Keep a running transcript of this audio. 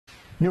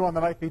New on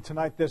the Night Beat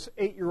tonight, this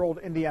 8-year-old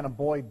Indiana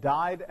boy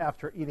died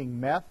after eating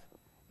meth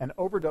and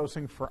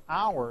overdosing for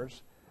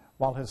hours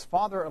while his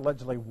father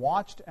allegedly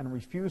watched and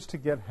refused to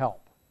get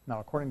help.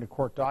 Now, according to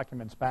court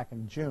documents back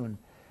in June,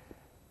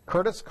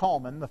 Curtis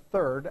Coleman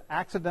III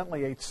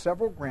accidentally ate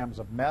several grams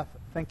of meth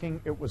thinking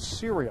it was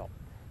cereal.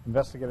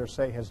 Investigators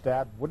say his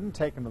dad wouldn't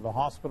take him to the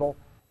hospital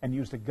and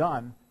used a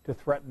gun to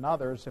threaten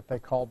others if they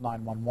called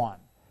 911.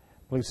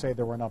 Police say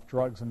there were enough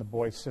drugs in the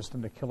boy's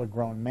system to kill a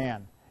grown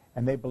man,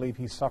 and they believe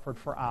he suffered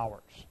for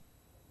hours.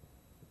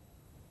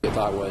 The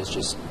thought was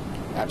just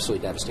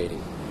absolutely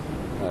devastating.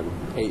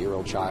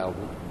 8-year-old child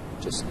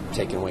just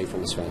taken away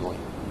from his family.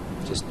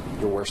 Just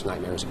your worst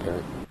nightmare as a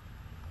parent.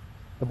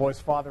 The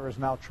boy's father is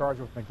now charged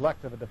with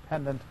neglect of a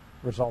dependent,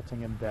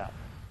 resulting in death.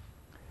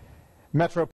 Metro